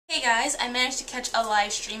Hey guys, I managed to catch a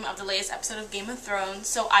live stream of the latest episode of Game of Thrones,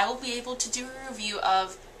 so I will be able to do a review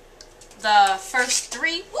of the first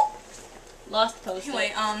three. Lost post.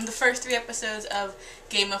 Anyway, the first three episodes of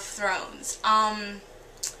Game of Thrones. I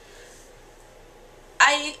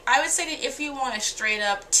would say that if you want a straight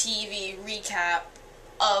up TV recap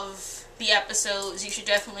of the episodes, you should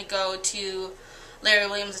definitely go to Larry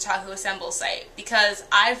Williams' Otaku Assemble site, because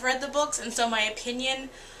I've read the books, and so my opinion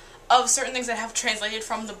of certain things that have translated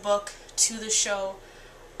from the book to the show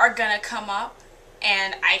are gonna come up,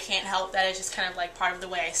 and I can't help that. It's just kind of like part of the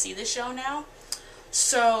way I see the show now.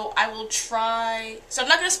 So I will try, so I'm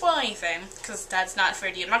not gonna spoil anything, because that's not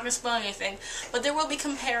fair to you. I'm not gonna spoil anything, but there will be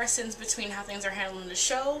comparisons between how things are handled in the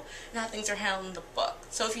show and how things are handled in the book.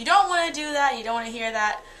 So if you don't want to do that, you don't want to hear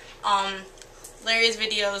that, Larry's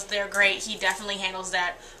videos, they're great. He definitely handles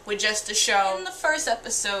that with just the show. In the first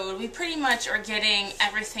episode, we pretty much are getting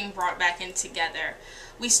everything brought back in together.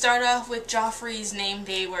 We start off with Joffrey's name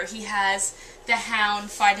day, where he has the Hound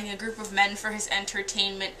fighting a group of men for his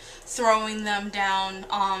entertainment, throwing them down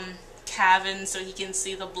caverns so he can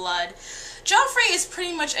see the blood. Joffrey is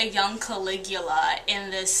pretty much a young Caligula in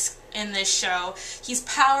this show. He's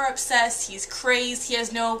power obsessed, he's crazed, he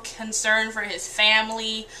has no concern for his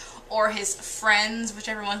family or his friends,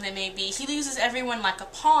 whichever ones they may be. He uses everyone like a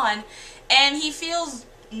pawn, and he feels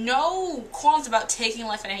no qualms about taking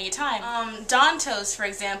life at any time. Dantos, for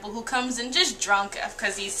example, who comes in just drunk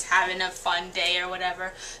because he's having a fun day or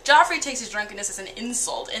whatever. Joffrey takes his drunkenness as an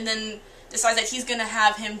insult, and then decides that he's gonna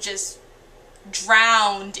have him just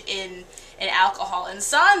drowned in alcohol. And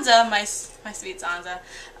Sansa, my sweet Sansa,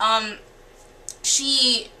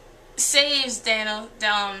 she saves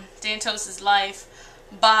Dantos' life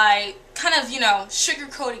by kind of,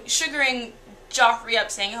 sugaring Joffrey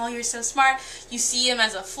up, saying, oh, you're so smart, you see him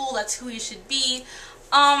as a fool, that's who he should be.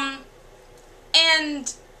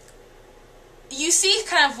 And you see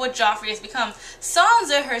kind of what Joffrey has become.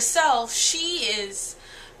 Sansa herself, she is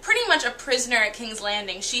pretty much a prisoner at King's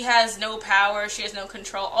Landing. She has no power, she has no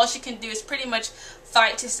control. All she can do is pretty much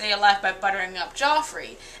fight to stay alive by buttering up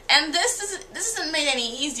Joffrey. And this isn't made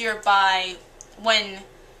any easier by when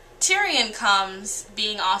Tyrion comes,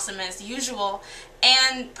 being awesome as usual,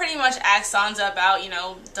 and pretty much asks Sansa about,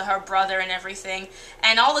 her brother and everything.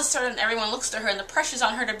 And all of a sudden, everyone looks to her, and the pressure's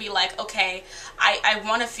on her to be like, okay, I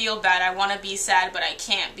want to feel bad, I want to be sad, but I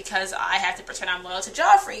can't, because I have to pretend I'm loyal to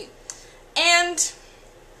Joffrey. And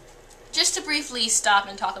just to briefly stop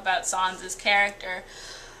and talk about Sansa's character,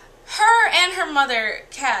 her and her mother,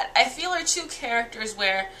 Cat, I feel are two characters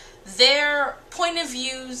where their point of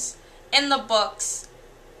views in the books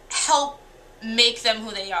help make them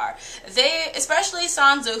who they are. They, especially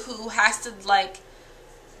Sansa, who has to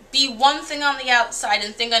be one thing on the outside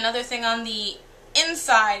and think another thing on the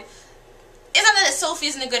inside. It's not that Sophie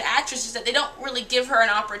isn't a good actress, it's that they don't really give her an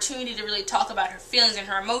opportunity to really talk about her feelings and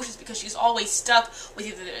her emotions, because she's always stuck with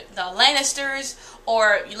either the Lannisters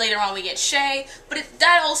or later on we get Shae. But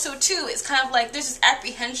that also too is kind of like there's this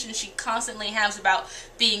apprehension she constantly has about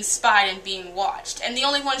being spied and being watched. And the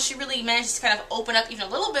only one she really manages to kind of open up even a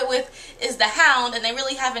little bit with is the Hound, and they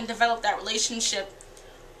really haven't developed that relationship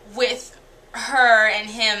with her and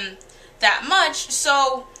him that much,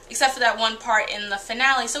 so except for that one part in the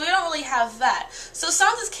finale, so we don't really have that. So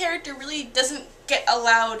Sansa's character really doesn't get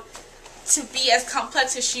allowed to be as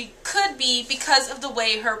complex as she could be because of the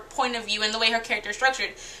way her point of view and the way her character is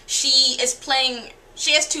structured. She has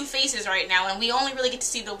two faces right now, and we only really get to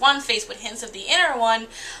see the one face with hints of the inner one,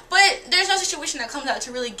 but there's no situation that comes out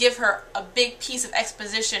to really give her a big piece of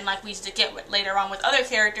exposition like we used to get later on with other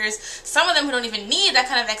characters. Some of them who don't even need that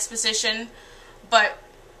kind of exposition, but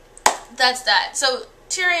that's that. So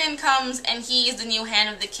Tyrion comes, and he's the new Hand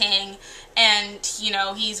of the King, and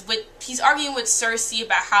he's arguing with Cersei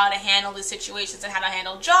about how to handle the situations and how to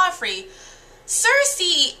handle Joffrey.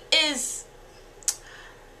 Cersei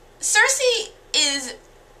is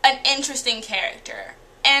an interesting character,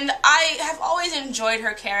 and I have always enjoyed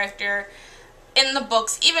her character in the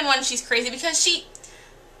books, even when she's crazy, because she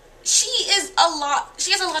has a lot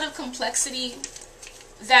of complexity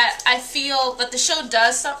that I feel that the show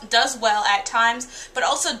does well at times, but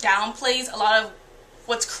also downplays a lot of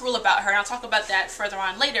what's cruel about her, and I'll talk about that further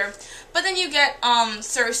on later. But then you get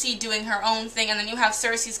Cersei doing her own thing, and then you have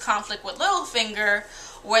Cersei's conflict with Littlefinger,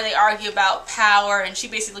 where they argue about power, and she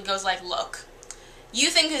basically goes like, look,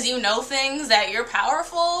 you think because you know things that you're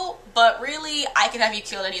powerful, but really, I can have you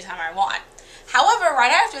killed anytime I want. However,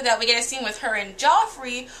 right after that, we get a scene with her and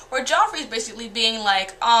Joffrey, where Joffrey's basically being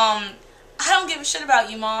like, I don't give a shit about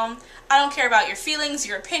you, Mom. I don't care about your feelings,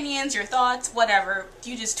 your opinions, your thoughts, whatever.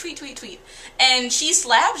 You just tweet, tweet, tweet. And she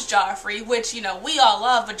slaps Joffrey, which, you know, we all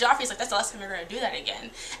love, but Joffrey's like, that's the last time you're going to do that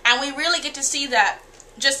again. And we really get to see that,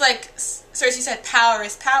 just like Cersei said, power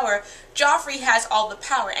is power, Joffrey has all the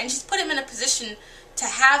power. And she's put him in a position to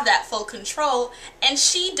have that full control, and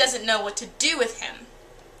she doesn't know what to do with him.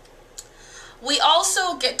 We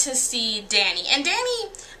also get to see Dany. And Dany,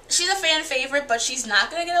 she's a fan favorite, but she's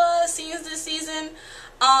not going to get a lot of scenes this season.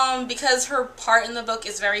 Because her part in the book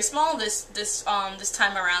is very small this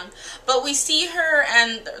time around. But we see her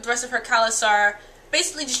and the rest of her Khalasar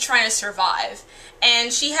basically just trying to survive.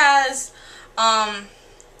 And she has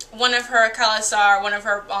one of her Khalasar, one of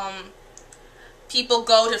her people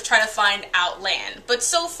go to try to find out land. But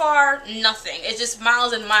so far, nothing. It's just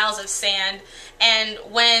miles and miles of sand. And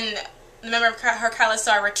when the member of her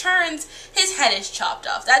Khalasar returns, his head is chopped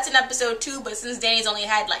off. That's in episode 2, but since Dany's only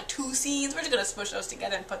had like 2 scenes, we're just going to smush those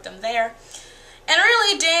together and put them there. And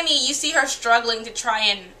really, Dany, you see her struggling to try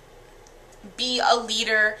and be a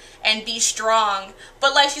leader and be strong.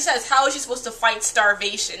 But like she says, how is she supposed to fight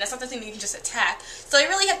starvation? That's not the thing that you can just attack. So you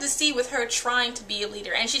really have to see with her trying to be a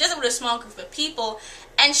leader. And she does it with a small group of people.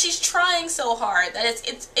 And she's trying so hard that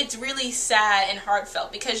it's really sad and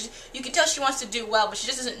heartfelt. Because you can tell she wants to do well, but she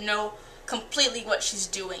just doesn't know completely what she's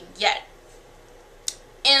doing yet.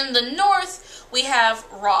 In the north, we have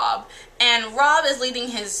Robb, and Robb is leading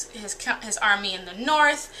his army in the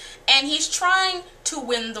north, and he's trying to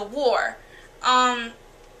win the war.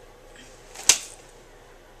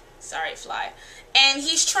 Sorry, fly. And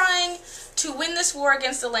he's trying to win this war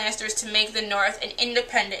against the Lannisters to make the North an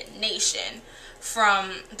independent nation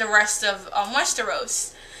from the rest of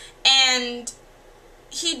Westeros. And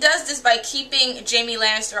he does this by keeping Jaime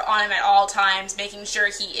Lannister on him at all times, making sure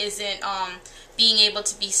he isn't being able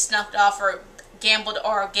to be snuffed off or gambled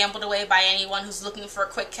away by anyone who's looking for a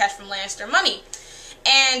quick cash from Lannister money.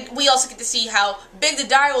 And we also get to see how big the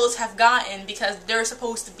direwolves have gotten because they're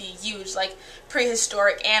supposed to be huge, like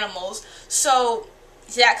prehistoric animals. So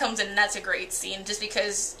that comes in, and that's a great scene, just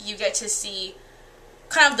because you get to see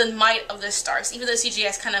kind of the might of the Starks. Even though CGI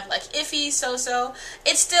is kind of like iffy, so-so,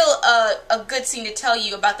 it's still a good scene to tell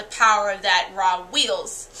you about the power that Robb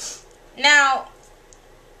wields. Now,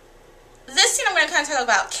 this scene I'm going to kind of talk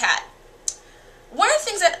about Cat. One of the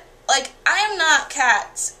things that, like, I am not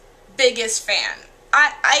Cat's biggest fan.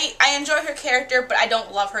 I enjoy her character, but I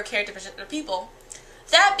don't love her character for other people.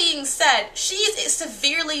 That being said, she is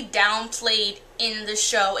severely downplayed in the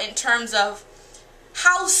show in terms of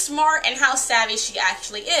how smart and how savvy she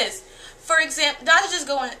actually is. For example,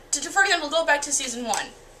 go back to season 1.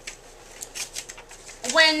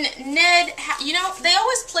 When Ned, they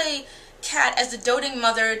always play Cat as the doting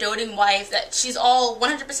mother, doting wife, that she's all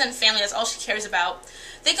 100% family, that's all she cares about.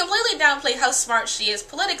 They completely downplay how smart she is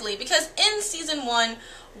politically, because in season 1,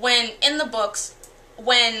 in the books,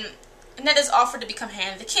 when Ned is offered to become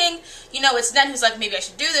Hand of the King, it's Ned who's like, maybe I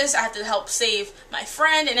should do this, I have to help save my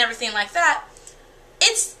friend and everything like that.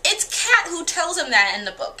 It's Cat who tells him that in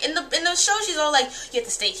the book. In the show, she's all like, you have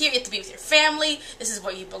to stay here, you have to be with your family, this is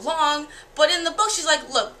where you belong. But in the book, she's like,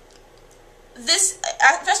 look, this,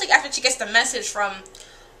 especially after she gets the message from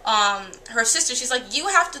her sister, she's like, you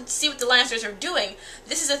have to see what the Lannisters are doing.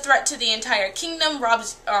 This is a threat to the entire kingdom.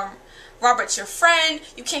 Robert's your friend.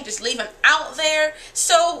 You can't just leave him out there.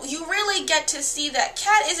 So you really get to see that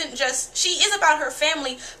Cat isn't just, she is about her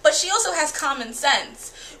family, but she also has common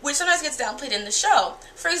sense, which sometimes gets downplayed in the show.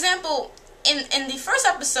 For example, in the first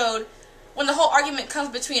episode, when the whole argument comes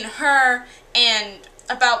between her and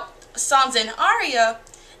about Sansa and Arya,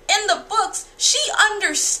 in the books, she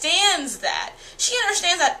understands that. She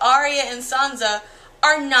understands that Arya and Sansa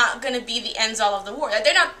are not going to be the ends all of the war.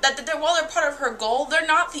 While they're part of her goal, they're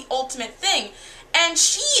not the ultimate thing. And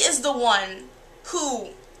she is the one who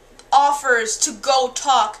offers to go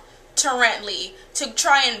talk to Renly to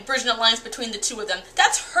try and bridge an alliance between the two of them.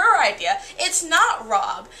 That's her idea. It's not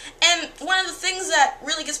Robb. And one of the things that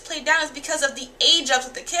really gets played down is because of the age-ups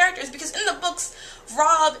of the characters, because in the books,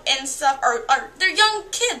 Robb and stuff they're young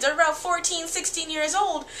kids. They're about 14, 16 years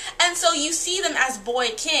old. And so you see them as boy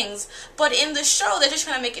kings. But in the show, they're just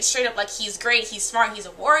trying to make it straight up like he's great, he's smart, he's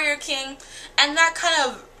a warrior king. And that kind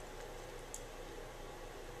of,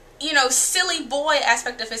 silly boy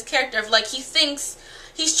aspect of his character, of like he thinks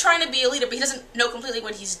he's trying to be a leader, but he doesn't know completely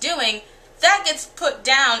what he's doing, that gets put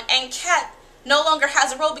down, and Cat no longer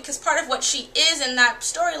has a role, because part of what she is in that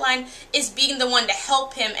storyline is being the one to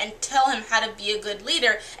help him and tell him how to be a good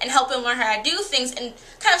leader and help him learn how to do things and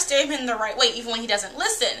kind of steer him in the right way even when he doesn't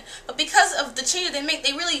listen. But because of the changes they make,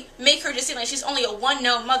 they really make her just seem like she's only a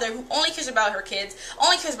one-note mother who only cares about her kids,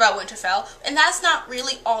 only cares about Winterfell, and that's not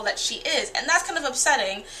really all that she is. And that's kind of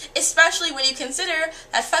upsetting, especially when you consider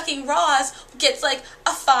that fucking Roz gets like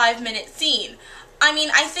a 5-minute scene. I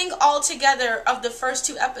mean, I think altogether of the first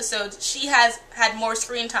 2 episodes, she has had more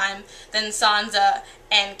screen time than Sansa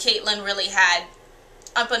and Catelyn really had,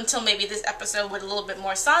 up until maybe this episode with a little bit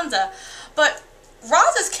more Sansa. But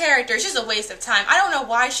Roz's character is just a waste of time. I don't know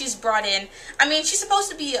why she's brought in. I mean, she's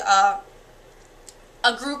supposed to be a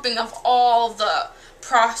grouping of all the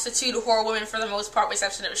prostitute whore women for the most part, with the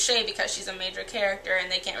exception of Shay, because she's a major character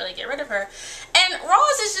and they can't really get rid of her. And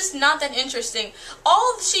Roz is just not that interesting.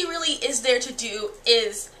 All she really is there to do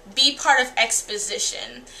is be part of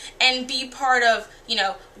exposition and be part of, you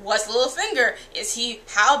know, what's Littlefinger?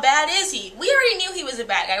 How bad is he? We already knew he was a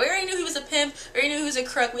bad guy. We already knew he was a pimp. We already knew he was a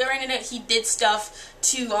crook. We already knew that he did stuff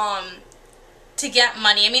to get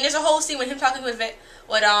money. I mean, there's a whole scene with him talking with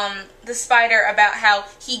the spider about how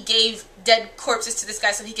he gave dead corpses to this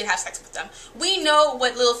guy so he could have sex with them. We know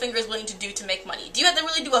what Littlefinger is willing to do to make money. Do you have to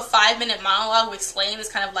really do a 5-minute monologue to explain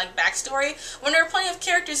this kind of like backstory when there are plenty of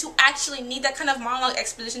characters who actually need that kind of monologue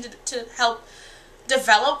exposition to help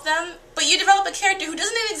develop them? But you develop a character who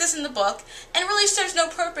doesn't even exist in the book and really serves no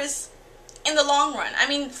purpose in the long run. I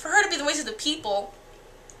mean, for her to be the waste of the people,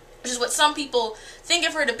 which is what some people think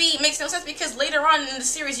of her to be, makes no sense, because later on in the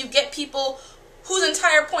series you get people whose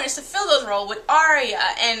entire point is to fill those roles with Arya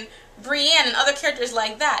and Brienne and other characters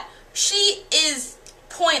like that. She is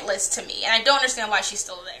pointless to me, and I don't understand why she's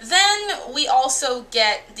still there. Then we also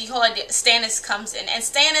get the whole idea Stannis comes in, and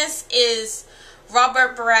Stannis is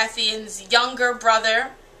Robert Baratheon's younger brother.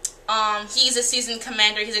 He's a seasoned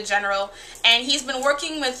commander, he's a general, and he's been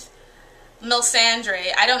working with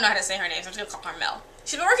Melisandre. I don't know how to say her name, so I'm just going to call her Mel.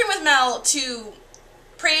 She's been working with Mel to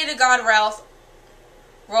pray to God Ralph,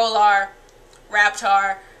 Rolar,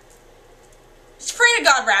 Raptar. She's praying to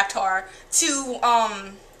God Raptar to,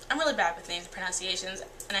 I'm really bad with names and pronunciations,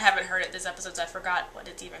 and I haven't heard it this episode, so I forgot what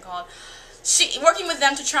it's even called. Working with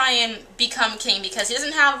them to try and become king, because he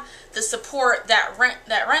doesn't have the support that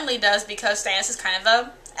Renly does, because Stannis is kind of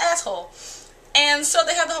a asshole. And so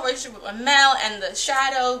they have the whole relationship with Mel and the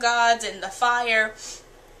shadow gods and the fire,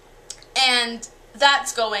 and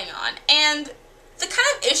that's going on. And the kind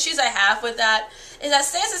of issues I have with that is that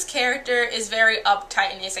Stannis' character is very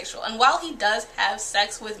uptight and asexual, and while he does have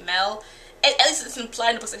sex with Mel, at least it's implied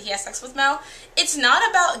in the books that he has sex with Mel, it's not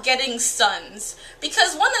about getting sons.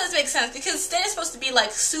 Because one, that doesn't make sense, because Stannis is supposed to be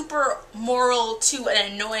like super moral to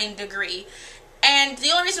an annoying degree, and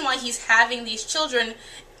the only reason why he's having these children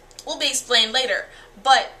will be explained later,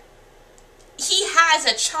 but he has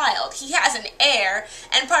a child, he has an heir,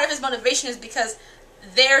 and part of his motivation is because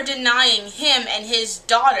they're denying him and his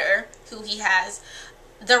daughter, who he has,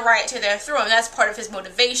 the right to their throne. That's part of his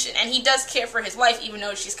motivation. And he does care for his wife, even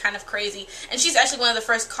though she's kind of crazy. And she's actually one of the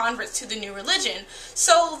first converts to the new religion.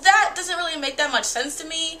 So that doesn't really make that much sense to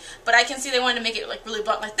me. But I can see they wanted to make it like really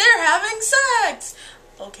blunt, like, they're having sex!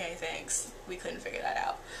 Okay, thanks. We couldn't figure that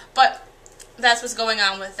out. But that's what's going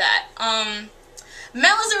on with that.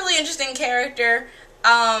 Mel is a really interesting character.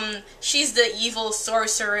 She's the evil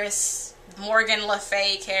sorceress Morgan Le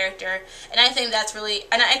Fay character, and I think that's really,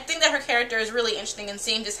 and I think that her character is really interesting in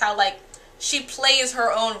seeing just how, like, she plays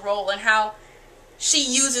her own role and how she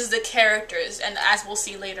uses the characters, and as we'll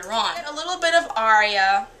see later on. A little bit of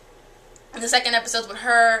Arya in the second episode with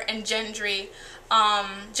her and Gendry.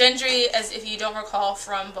 Gendry, as if you don't recall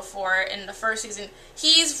from before in the first season,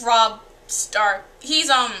 he's Robb Stark. He's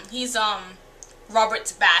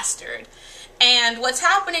Robert's bastard. And what's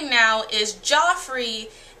happening now is Joffrey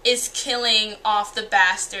is killing off the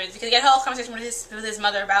bastards, because he had a whole conversation with his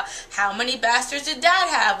mother about how many bastards did Dad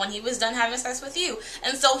have when he was done having sex with you,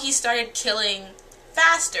 and so he started killing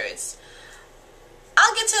bastards.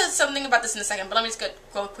 I'll get to something about this in a second, but let me just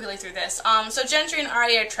go quickly through this. So Gendry and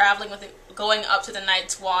Arya are traveling going up to the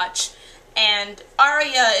Night's Watch, and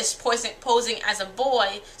Arya is posing as a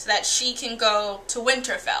boy so that she can go to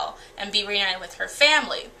Winterfell and be reunited with her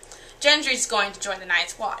family. Gendry's going to join the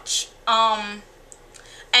Night's Watch.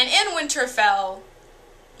 And in Winterfell,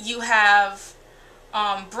 you have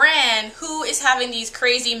Bran, who is having these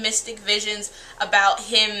crazy mystic visions about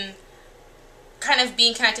him kind of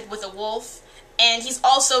being connected with a wolf. And he's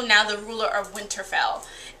also now the ruler of Winterfell.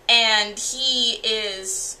 And he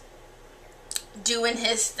is doing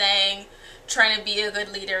his thing, trying to be a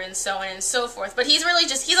good leader and so on and so forth. But he's really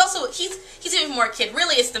just, he's even more kid.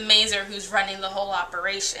 Really, it's the Mazer who's running the whole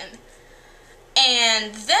operation.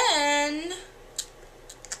 And then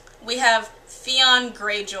we have Theon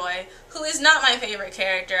Greyjoy, who is not my favorite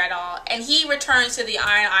character at all, and he returns to the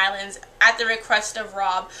Iron Islands at the request of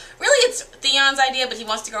Robb. Really, it's Theon's idea, but he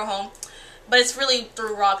wants to go home. But it's really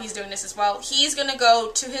through Robb he's doing this as well. He's going to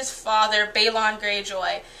go to his father, Balon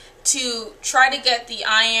Greyjoy, to try to get the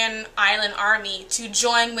Iron Island army to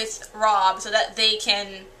join with Robb so that they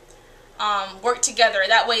can work together.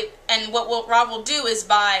 That way, and what Robb will do is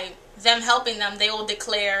by them helping them, they will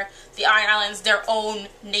declare the Iron Islands their own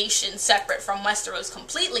nation, separate from Westeros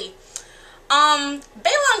completely. Balon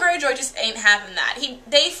Greyjoy just ain't having that.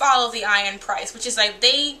 They follow the Iron Price, which is like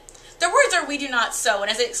their words are "we do not sow," and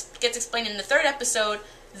as it gets explained in the 3rd episode,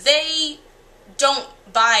 they don't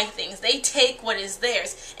buy things. They take what is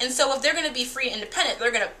theirs. And so if they're going to be free and independent,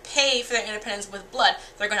 they're going to pay for their independence with blood.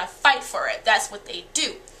 They're going to fight for it. That's what they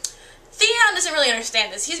do. Theon doesn't really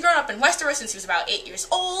understand this. He's grown up in Westeros since he was about 8 years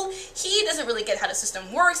old. He doesn't really get how the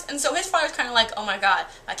system works, and so his father's kind of like, oh my god,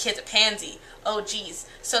 my kid's a pansy. Oh geez.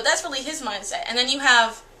 So that's really his mindset. And then you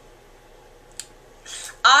have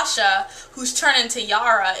Asha, who's turned into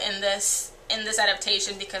Yara in this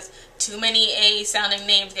adaptation because too many A-sounding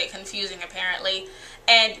names get confusing apparently.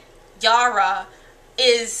 And Yara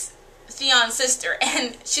is Theon's sister,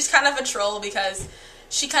 and she's kind of a troll because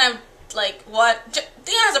she kind of like Theon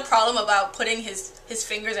has a problem about putting his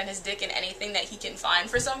fingers and his dick in anything that he can find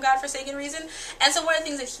for some godforsaken reason. And so one of the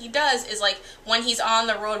things that he does is, like, when he's on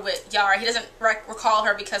the road with Yara, he doesn't recall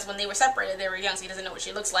her because when they were separated they were young, so he doesn't know what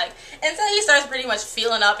she looks like. And so he starts pretty much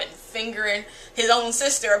feeling up and fingering his own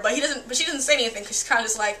sister, but she doesn't say anything because she's kind of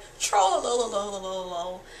just like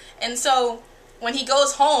troll. And so when he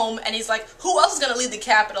goes home and he's like, who else is gonna lead the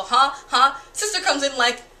capital, huh? Sister comes in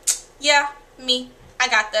like, yeah, me. I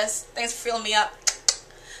got this. Thanks for filling me up.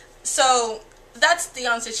 So that's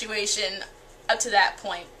Theon's situation up to that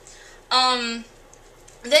point.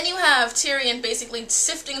 Then you have Tyrion basically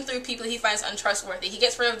sifting through people he finds untrustworthy. He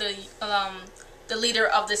gets rid of the leader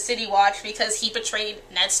of the City Watch because he betrayed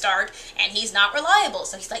Ned Stark and he's not reliable.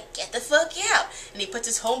 So he's like, get the fuck out. And he puts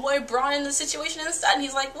his homeboy Bronn in the situation instead, and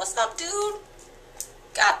he's like, what's up, dude?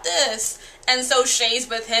 Got this. And so Shay's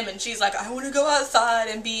with him, and she's like, I want to go outside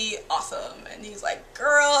and be awesome. And he's like,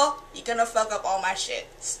 girl, you're gonna fuck up all my shit.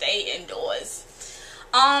 Stay indoors.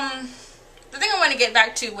 The thing I want to get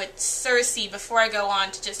back to with Cersei before I go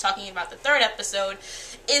on to just talking about the 3rd episode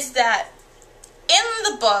is that in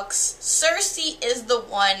the books, Cersei is the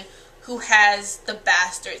one who has the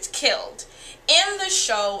bastards killed. In the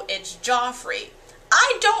show, it's Joffrey.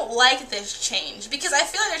 I don't like this change because I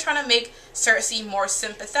feel like they're trying to make Cersei more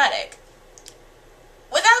sympathetic.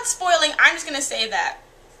 Without spoiling, I'm just going to say that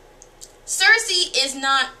Cersei is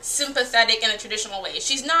not sympathetic in a traditional way.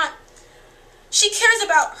 She cares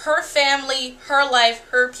about her family, her life,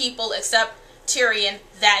 her people, except Tyrion.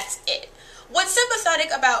 That's it. What's sympathetic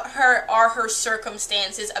about her are her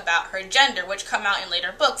circumstances about her gender, which come out in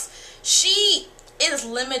later books. She is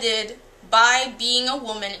limited by being a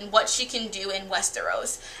woman and what she can do in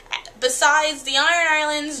Westeros. Besides the Iron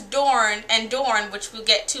Islands, Dorne, which we'll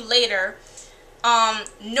get to later,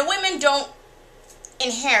 no women don't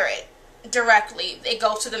inherit directly. They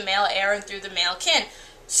go to the male heir and through the male kin.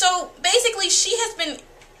 So basically she has been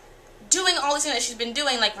doing all these things that she's been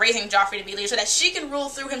doing, like raising Joffrey to be leader so that she can rule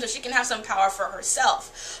through him, so she can have some power for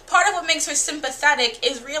herself. Part of what makes her sympathetic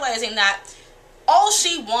is realizing that all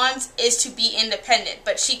she wants is to be independent,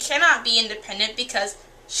 but she cannot be independent because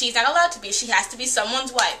she's not allowed to be. She has to be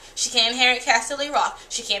someone's wife. She can't inherit Casterly Rock.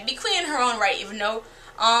 She can't be queen in her own right, even though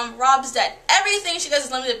Robb's dead. Everything she does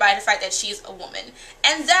is limited by the fact that she's a woman.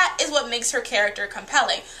 And that is what makes her character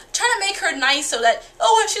compelling. Trying to make her nice so that,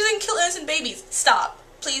 oh, she doesn't kill innocent babies. Stop.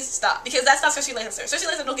 Please stop. Because that's not Cersei Lannister. Cersei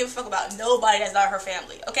Lannister don't give a fuck about nobody that's not her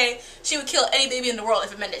family, okay? She would kill any baby in the world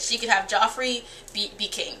if it meant that she could have Joffrey be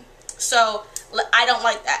king. So, I don't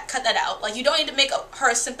like that. Cut that out. Like, you don't need to make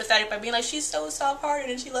her sympathetic by being like, she's so soft-hearted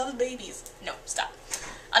and she loves babies. No, stop.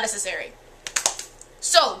 Unnecessary.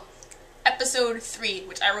 So, episode 3,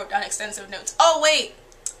 which I wrote down extensive notes. Oh, wait.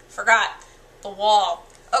 Forgot. The wall.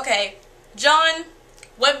 Okay. Jon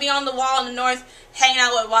went beyond the wall in the north, hanging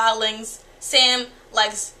out with wildlings. Sam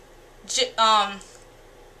likes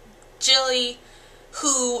Jilly,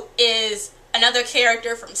 who is another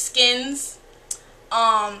character from Skins.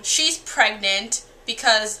 She's pregnant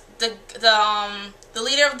because the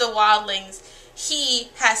leader of the wildlings, he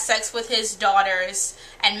has sex with his daughters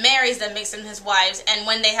and marries them, makes them his wives, and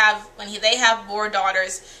when they have more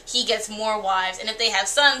daughters, he gets more wives, and if they have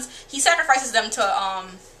sons, he sacrifices them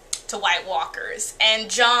to to White Walkers. And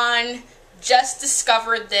Jon just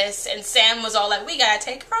discovered this, and Sam was all like, we gotta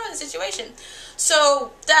take control of the situation.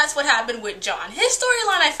 So that's what happened with Jon. His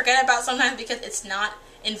storyline I forget about sometimes because it's not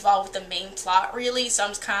involved with the main plot really, so I'm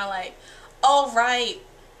just kind of like, oh right,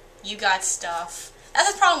 you got stuff.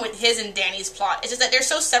 That's the problem with his and Dany's plot. It's just that they're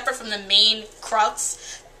so separate from the main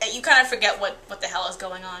crux that you kind of forget what the hell is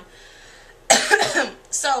going on.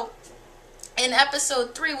 So in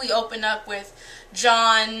episode 3 we open up with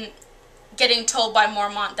Jon getting told by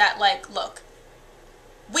Mormont that, like, look,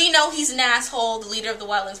 we know he's an asshole, the leader of the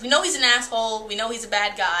Wildlings. We know he's an asshole, we know he's a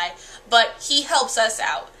bad guy, but he helps us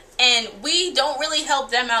out. And we don't really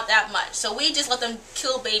help them out that much. So we just let them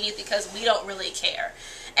kill babies because we don't really care.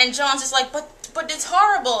 And Jon's just like, but it's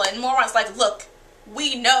horrible. And Mormont's like, look,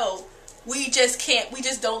 we know. We just can't, we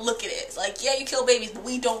just don't look at it. It's like, yeah, you kill babies, but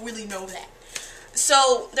we don't really know that.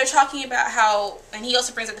 So they're talking about how, and he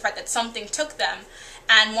also brings up the fact that something took them.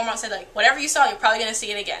 And Mormont said, like, whatever you saw, you're probably going to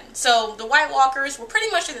see it again. So the White Walkers were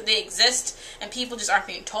pretty much sure that they exist, and people just aren't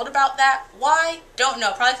being told about that. Why? Don't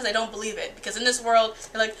know. Probably because they don't believe it. Because in this world,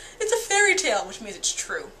 they're like, it's a fairy tale, which means it's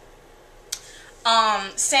true.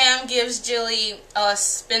 Sam gives Jilly a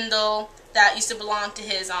spindle that used to belong to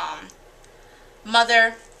his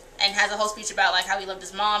mother, and has a whole speech about, like, how he loved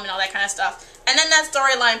his mom and all that kind of stuff. And then that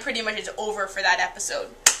storyline pretty much is over for that episode.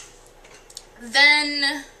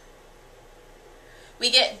 Then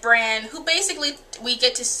we get Bran, who basically, we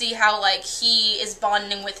get to see how, like, he is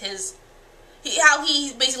bonding with his, how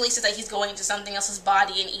he basically says that he's going into something else's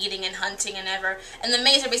body and eating and hunting and ever. And the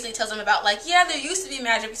Maester basically tells him about, like, yeah, there used to be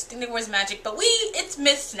magic, we used to think there was magic, but it's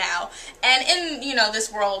myths now. And in, you know,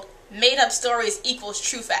 this world, made up stories equals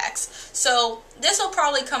true facts. So this will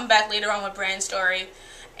probably come back later on with Bran's story,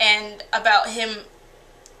 and about him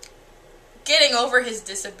getting over his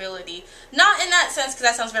disability. Not in that sense, because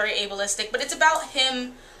that sounds very ableistic, but it's about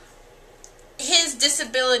him, his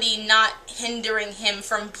disability not hindering him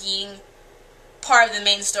from being part of the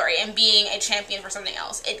main story and being a champion for something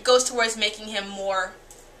else. It goes towards making him more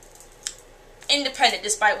independent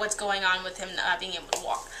despite what's going on with him not being able to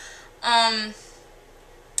walk.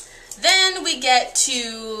 Then we get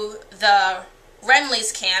to the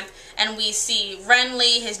Renly's camp, and we see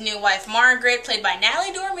Renly, his new wife Margaret, played by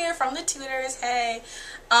Natalie Dormer from The Tudors, hey,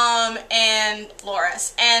 and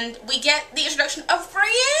Loras. And we get the introduction of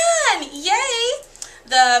Brienne! Yay!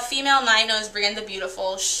 The female knight known as Brienne the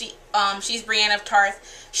Beautiful. She's Brienne of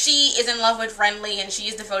Tarth. She is in love with Renly, and she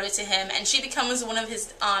is devoted to him, and she becomes one of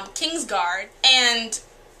his Kingsguard. And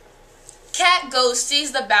Cat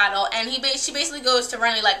sees the battle, and she basically goes to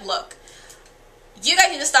Renly like, look, you guys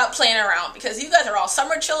need to stop playing around because you guys are all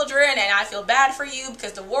summer children, and I feel bad for you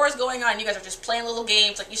because the war is going on and you guys are just playing little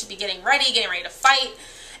games. Like, you should be getting ready to fight.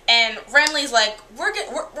 And Renly's like,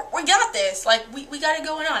 we got this. Like, we got it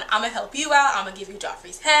going on. I'm gonna help you out. I'm gonna give you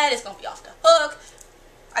Joffrey's head. It's gonna be off the hook.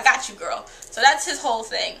 I got you, girl. So that's his whole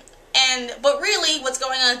thing. But really, what's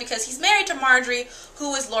going on is because he's married to Marjorie,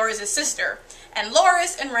 who is Loras' sister. And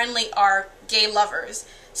Loras and Renly are gay lovers.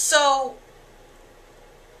 So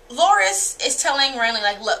Loras is telling Renly,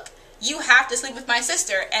 like, look, you have to sleep with my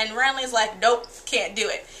sister. And Renly's like, nope, can't do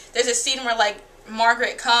it. There's a scene where, like,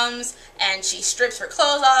 Margaret comes and she strips her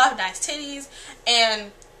clothes off, nice titties,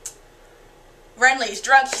 and Renly's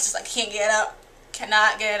drunk. She's just like, can't get up,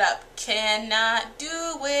 cannot get up, cannot do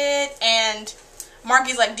it. And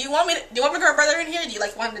Marky's like, do you want me to bring my brother in here? Do you,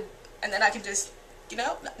 like, want him to, and then I can just, you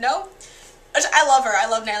know, no? I love her. I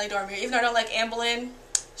love Natalie Dormer. Even though I don't like Anne Boleyn,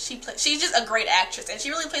 she's just a great actress, and she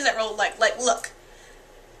really plays that role like, look,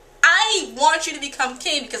 I want you to become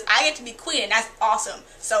king because I get to be queen, and that's awesome.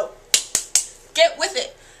 So get with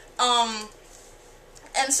it.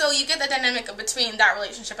 And so you get the dynamic between that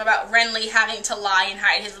relationship about Renly having to lie and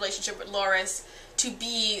hide his relationship with Loras to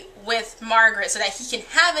be with Margaret so that he can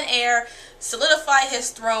have an heir, solidify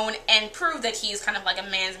his throne, and prove that he's kind of like a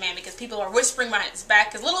man's man, because people are whispering behind his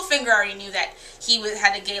back, because Littlefinger already knew that he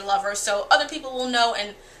had a gay lover, so other people will know,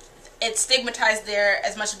 and it's stigmatized there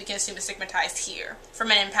as much as we can assume it's stigmatized here for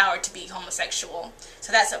men empowered to be homosexual.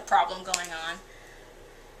 So that's a problem going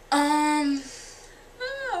on.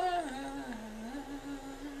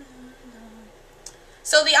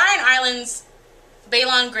 So the Iron Islands,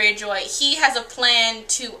 Balon Greyjoy, he has a plan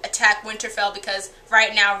to attack Winterfell because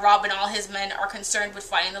right now Robb and all his men are concerned with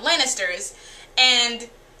fighting the Lannisters. And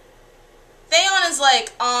Theon is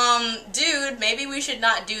like, dude, maybe we should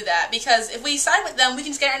not do that, because if we side with them, we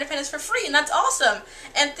can just get our independence for free, and that's awesome.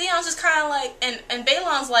 And Theon's just kind of like, and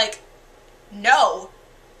Balon's like, no,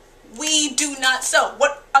 we do not so.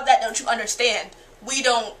 What of that don't you understand? We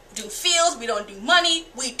don't do fields, we don't do money,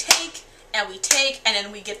 we take, and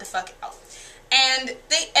then we get the fuck out. And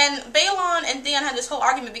Balon and Theon had this whole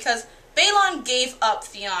argument because Balon gave up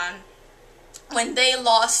Theon when they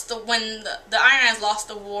lost when the Iron Islands lost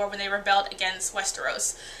the war when they rebelled against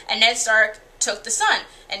Westeros, and Ned Stark took the sun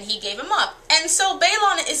and he gave him up. And so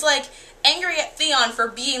Balon is like angry at Theon for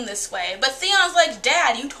being this way, but Theon's like,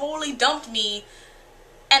 Dad, you totally dumped me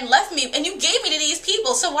and left me, and you gave me to these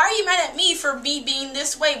people, so why are you mad at me for me being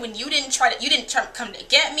this way when you didn't try to come to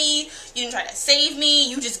get me, you didn't try to save me,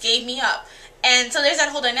 you just gave me up. And so there's that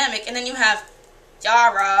whole dynamic. And then you have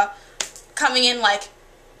Yara coming in like,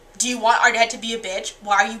 do you want our dad to be a bitch?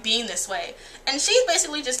 Why are you being this way? And she's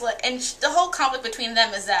basically just like, and the whole conflict between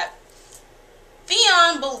them is that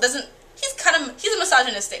Theon doesn't, he's a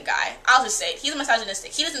misogynistic guy. I'll just say it. He's a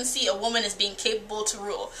misogynistic. He doesn't see a woman as being capable to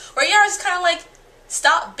rule. Where Yara's kind of like,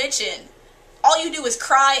 stop bitching. All you do is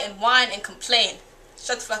cry and whine and complain.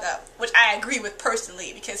 Shut the fuck up. Which I agree with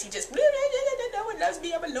personally, because he just, no one loves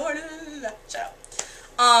me, I'm a lord. Shut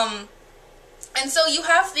up. And so you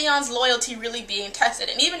have Theon's loyalty really being tested.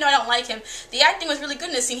 And even though I don't like him, the acting was really good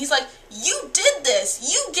in this scene. He's like, you did this.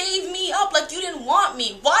 You gave me up like you didn't want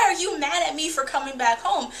me. Why are you mad at me for coming back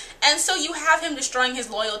home? And so you have him destroying his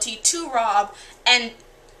loyalty to Robb and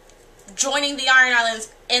joining the Iron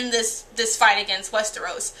Islands in this fight against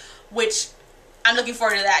Westeros, which I'm looking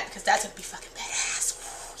forward to that because that's going to be fucking badass.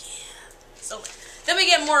 Ooh, yeah. So then we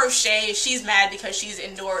get more of Shae. She's mad because she's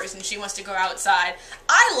indoors and she wants to go outside.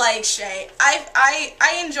 I like Shae.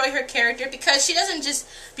 I enjoy her character because she doesn't just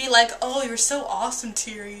be like, oh, you're so awesome,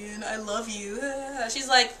 Tyrion. I love you. She's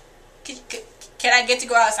like, can I get to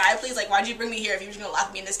go outside, please? Like, why'd you bring me here if you were just going to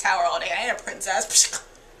lock me in this tower all day? I ain't a princess.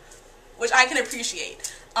 Which I can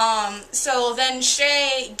appreciate. So then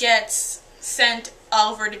Shae gets sent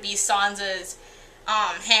over to be Sansa's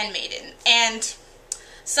handmaiden. And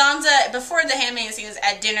Sansa, before the handmaiden scene, is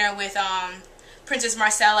at dinner with Princess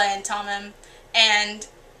Myrcella and Tommen. And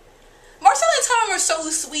Myrcella and Tommen are so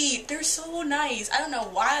sweet. They're so nice. I don't know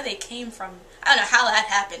why they came from, I don't know how that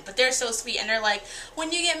happened, but they're so sweet. And they're like,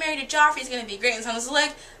 when you get married to Joffrey, it's going to be great. And Sansa's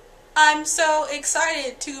like, I'm so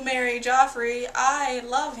excited to marry Joffrey. I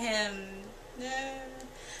love him.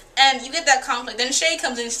 And you get that conflict. Then Shae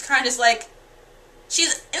comes in and she's kind of just like,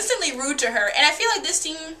 she's instantly rude to her. And I feel like this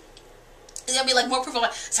scene is going to be like more proof of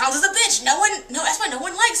like, Sansa's a bitch. That's why no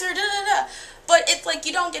one likes her. Da, da, da. But it's like,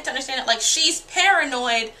 you don't get to understand it. Like, she's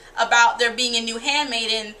paranoid about there being a new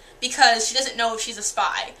handmaiden because she doesn't know if she's a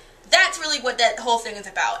spy. That's really what that whole thing is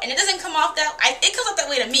about. And it doesn't come off that, it comes off that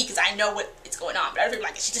way to me because I know what's going on. But other people are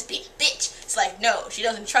like, she's just being a bitch. It's like, no, she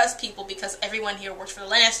doesn't trust people because everyone here works for the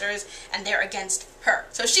Lannisters and they're against her.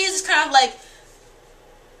 So she's just kind of like,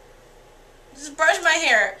 just brush my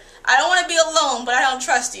hair. I don't want to be alone, but I don't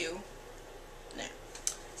trust you. Yeah.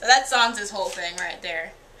 So that's Sansa's whole thing right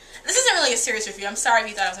there. This isn't really a serious review. I'm sorry if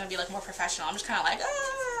you thought I was going to be like more professional. I'm just kind of like,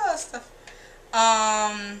 stuff.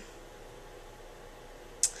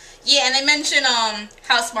 Yeah, and they mention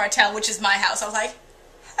House Martell, which is my house. I was like,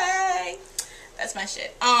 hey, that's my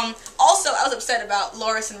shit. Also, I was upset about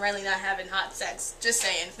Loras and Renly not having hot sex. Just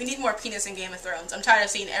saying, we need more penis in Game of Thrones. I'm tired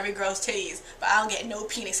of seeing every girl's titties, but I don't get no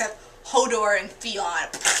penis except Hodor and Theon. I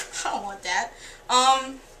don't want that.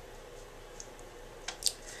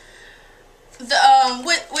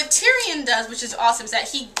 What Tyrion does, which is awesome, is that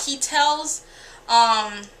he tells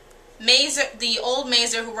Mazer, the old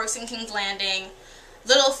Mazer who works in King's Landing,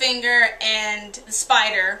 Littlefinger, and the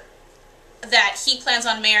Spider, that he plans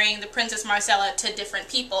on marrying the Princess Myrcella to different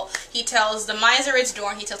people. He tells the Miser it's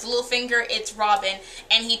Dorne, he tells Littlefinger it's Robin,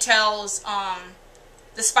 and he tells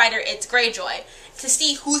the Spider it's Greyjoy, to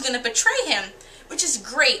see who's going to betray him, which is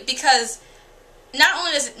great, because not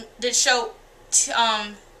only does it show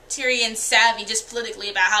Tyrion savvy just politically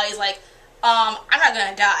about how he's like, I'm not going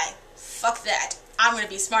to die. Fuck that. I'm going to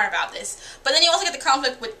be smart about this. But then you also get the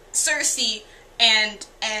conflict with Cersei and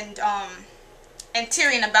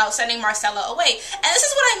Tyrion about sending Myrcella away. And this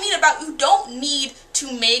is what I mean about you don't need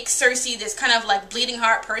to make Cersei this kind of like bleeding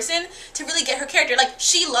heart person to really get her character. Like,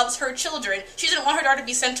 she loves her children. She doesn't want her daughter to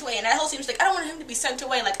be sent away. And that whole scene was like, I don't want him to be sent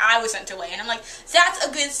away like I was sent away. And I'm like, that's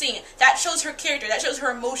a good scene. That shows her character. That shows her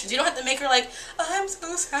emotions. You don't have to make her like, I'm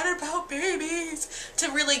so sad about babies, to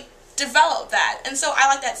really develop that. And so I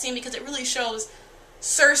like that scene because it really shows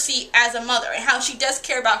Cersei as a mother and how she does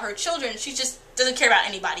care about her children. She just doesn't care about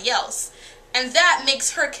anybody else. And that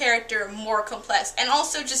makes her character more complex. And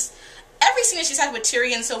also just every scene that she's had with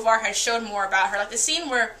Tyrion so far has shown more about her. Like the scene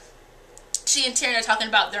where she and Tyrion are talking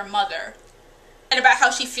about their mother and about how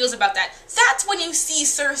she feels about that. That's when you see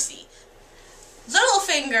Cersei.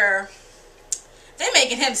 Littlefinger, they're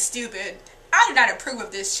making him stupid. I do not approve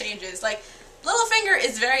of this changes. Like, Littlefinger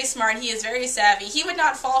is very smart. He is very savvy. He would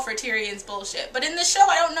not fall for Tyrion's bullshit. But in the show,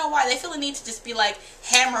 I don't know why. They feel the need to just be like,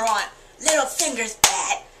 hammer on. Littlefinger's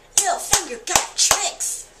bad. Littlefinger got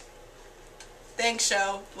tricks. Thanks,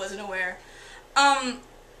 show. Wasn't aware.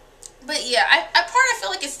 But yeah, I feel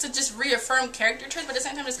like it's to just reaffirm character traits, but at the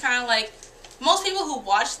same time, it's kind of like, most people who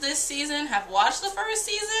watched this season have watched the first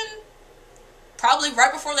season, probably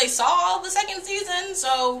right before they saw the second season,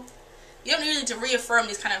 so you don't need to reaffirm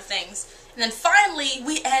these kind of things. And then finally,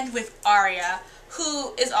 we end with Arya,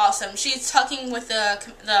 who is awesome. She's talking with the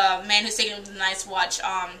man who's taking the Night's Watch,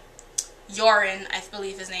 Yoren, I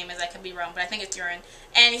believe his name is, I could be wrong, but I think it's Yoren.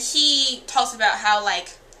 And he talks about how,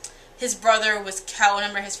 like, his brother was, how a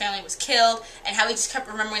member of his family was killed, and how he just kept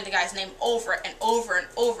remembering the guy's name over and over and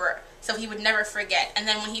over, so he would never forget. And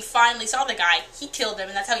then when he finally saw the guy, he killed him,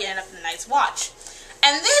 and that's how he ended up in the Night's Watch.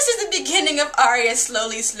 And this is the beginning of Arya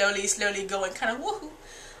slowly going kind of woohoo.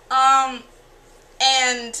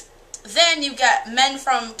 And then you got men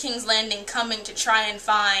from King's Landing coming to try and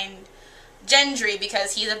find Gendry,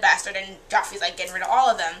 because he's a bastard, and Joffrey's like getting rid of all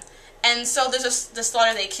of them. And so there's the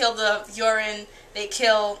slaughter. They kill the Yoren, they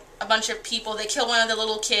kill a bunch of people, they kill one of the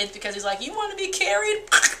little kids because he's like, you want to be carried?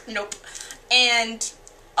 Nope. And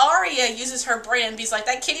Arya uses her brain and he's like,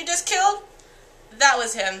 that kid you just killed? That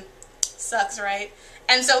was him. Sucks, right?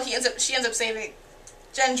 And so she ends up saving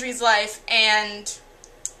Gendry's life, and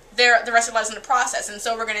the rest of their lives in the process, and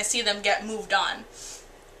so we're going to see them get moved on.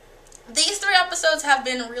 These 3 episodes have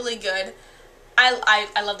been really good.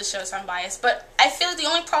 I love the show, so I'm biased, but I feel like the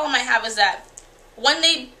only problem I have is that when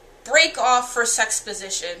they break off for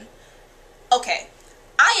sexposition, okay,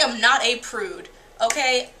 I am not a prude,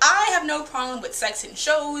 okay? I have no problem with sex in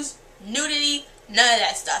shows, nudity, none of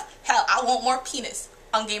that stuff. Hell, I want more penis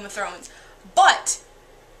on Game of Thrones. But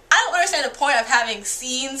I don't understand the point of having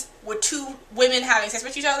scenes with 2 women having sex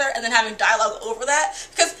with each other and then having dialogue over that,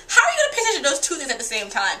 because how are you going to pay attention to those 2 things at the same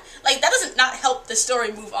time? Like, that doesn't not help the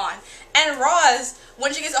story move on. And Roz,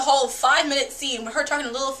 when she gets a whole 5-minute scene with her talking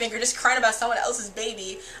to Littlefinger just crying about someone else's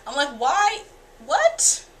baby, I'm like, why?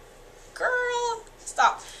 What? Girl,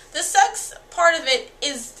 stop. The sex part of it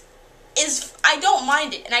is I don't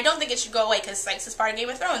mind it, and I don't think it should go away because sex is part of Game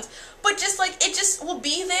of Thrones. But just like, it just will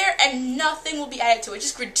be there and nothing will be added to it. It's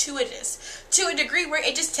just gratuitous to a degree where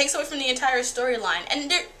it just takes away from the entire storyline,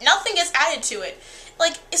 and nothing gets added to it.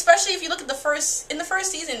 Like, especially if you look at in the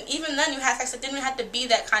first season, even then you had sex that didn't have to be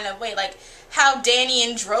that kind of way. Like how Dany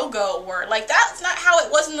and Drogo were. Like, that's not how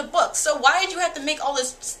it was in the book. So why did you have to make all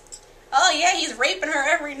this? Oh yeah, he's raping her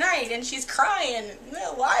every night and she's crying.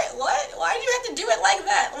 Why? What? Why did you have to do it like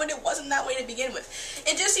that when it wasn't that way to begin with?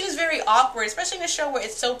 It just seems very awkward, especially in a show where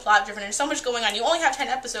it's so plot driven and so much going on. You only have 10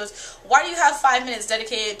 episodes. Why do you have 5 minutes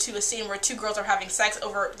dedicated to a scene where 2 girls are having sex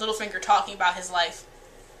over Littlefinger talking about his life?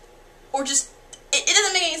 Or just, it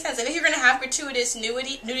doesn't make any sense. If you're going to have gratuitous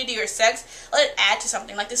nudity or sex, let it add to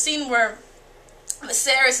something. Like the scene where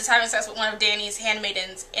Viserys is having sex with one of Dany's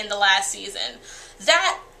handmaidens in the last season.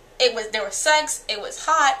 There was sex, it was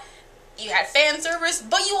hot, you had fan service,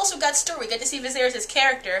 but you also got story. You got to see Viserys'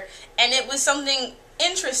 character, and it was something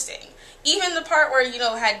interesting. Even the part where,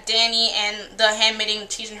 had Dany and the handmaiden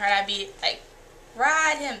teaching her how to be, like,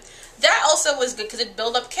 ride him. That also was good because it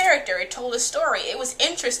built up character. It told a story. It was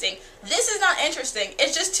interesting. This is not interesting.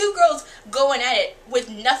 It's just 2 girls going at it with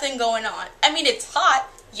nothing going on. I mean, it's hot.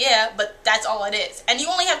 Yeah, but that's all it is. And you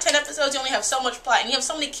only have 10 episodes, you only have so much plot, and you have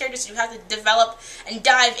so many characters you have to develop and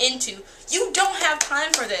dive into. You don't have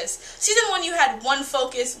time for this. Season 1, you had one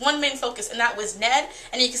main focus, and that was Ned,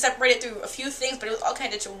 and you can separate it through a few things, but it was all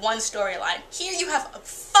connected to one storyline. Here you have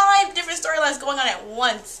 5 different storylines going on at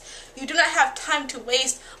once. You do not have time to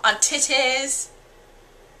waste on titties.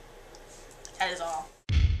 That is all.